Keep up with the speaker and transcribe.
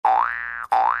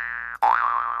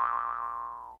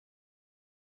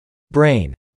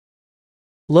Brain.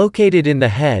 Located in the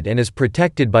head and is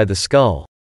protected by the skull.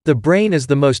 The brain is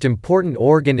the most important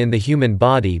organ in the human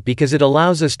body because it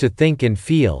allows us to think and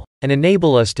feel, and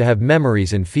enable us to have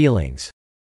memories and feelings.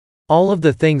 All of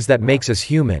the things that makes us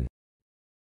human.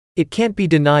 It can't be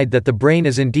denied that the brain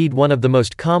is indeed one of the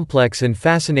most complex and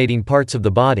fascinating parts of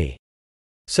the body.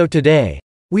 So today,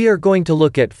 we are going to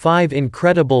look at 5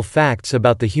 incredible facts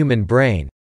about the human brain.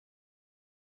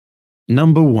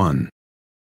 Number 1.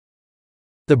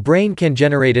 The brain can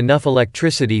generate enough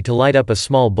electricity to light up a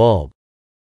small bulb.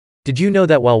 Did you know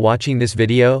that while watching this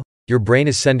video, your brain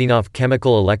is sending off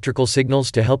chemical electrical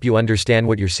signals to help you understand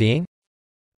what you're seeing?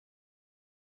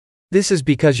 This is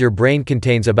because your brain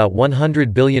contains about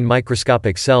 100 billion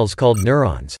microscopic cells called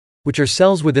neurons, which are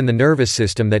cells within the nervous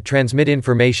system that transmit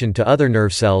information to other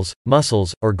nerve cells,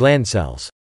 muscles, or gland cells.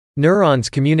 Neurons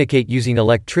communicate using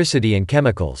electricity and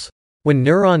chemicals. When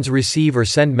neurons receive or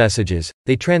send messages,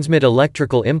 they transmit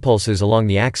electrical impulses along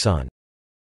the axon.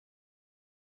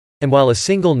 And while a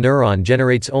single neuron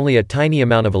generates only a tiny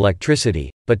amount of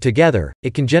electricity, but together,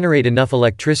 it can generate enough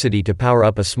electricity to power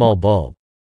up a small bulb.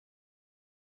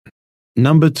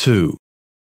 Number 2.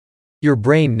 Your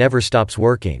brain never stops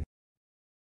working.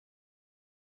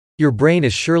 Your brain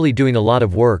is surely doing a lot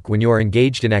of work when you are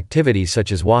engaged in activities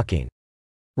such as walking,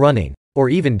 running, or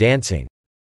even dancing.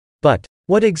 But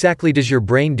what exactly does your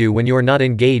brain do when you are not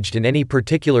engaged in any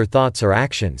particular thoughts or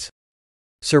actions?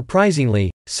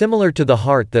 Surprisingly, similar to the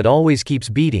heart that always keeps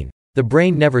beating, the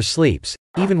brain never sleeps,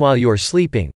 even while you are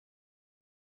sleeping.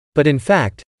 But in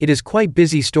fact, it is quite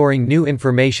busy storing new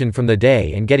information from the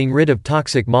day and getting rid of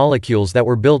toxic molecules that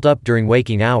were built up during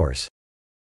waking hours.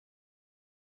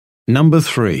 Number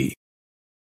 3.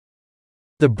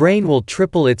 The brain will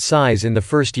triple its size in the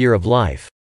first year of life.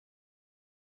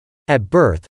 At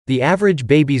birth, the average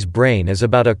baby's brain is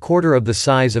about a quarter of the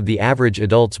size of the average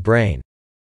adult's brain.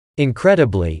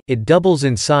 Incredibly, it doubles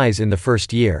in size in the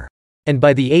first year. And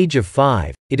by the age of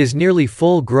 5, it is nearly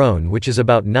full grown, which is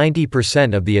about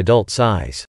 90% of the adult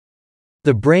size.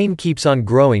 The brain keeps on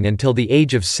growing until the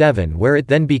age of 7, where it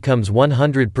then becomes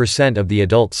 100% of the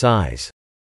adult size.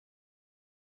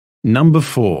 Number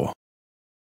 4.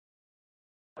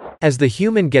 As the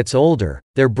human gets older,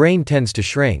 their brain tends to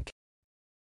shrink.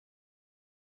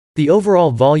 The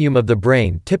overall volume of the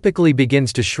brain typically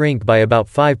begins to shrink by about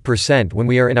 5% when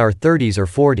we are in our 30s or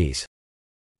 40s.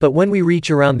 But when we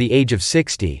reach around the age of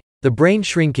 60, the brain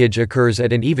shrinkage occurs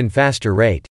at an even faster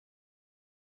rate.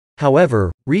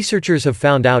 However, researchers have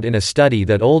found out in a study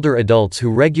that older adults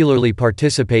who regularly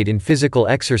participate in physical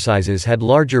exercises had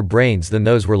larger brains than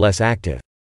those who were less active.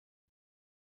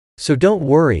 So don't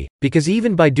worry, because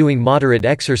even by doing moderate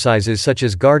exercises such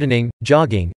as gardening,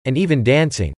 jogging, and even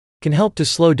dancing, can help to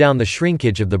slow down the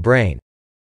shrinkage of the brain.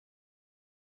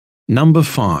 Number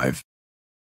 5.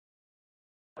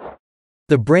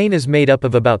 The brain is made up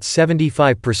of about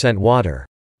 75% water.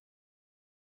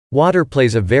 Water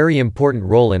plays a very important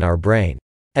role in our brain.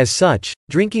 As such,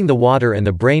 drinking the water and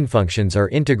the brain functions are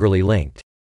integrally linked.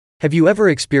 Have you ever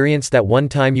experienced that one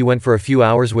time you went for a few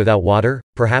hours without water,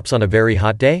 perhaps on a very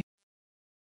hot day?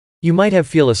 You might have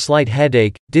feel a slight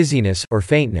headache, dizziness, or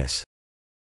faintness.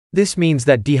 This means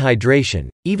that dehydration,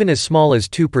 even as small as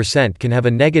 2%, can have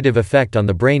a negative effect on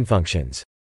the brain functions.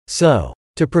 So,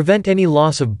 to prevent any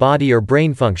loss of body or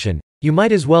brain function, you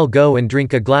might as well go and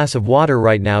drink a glass of water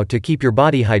right now to keep your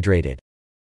body hydrated.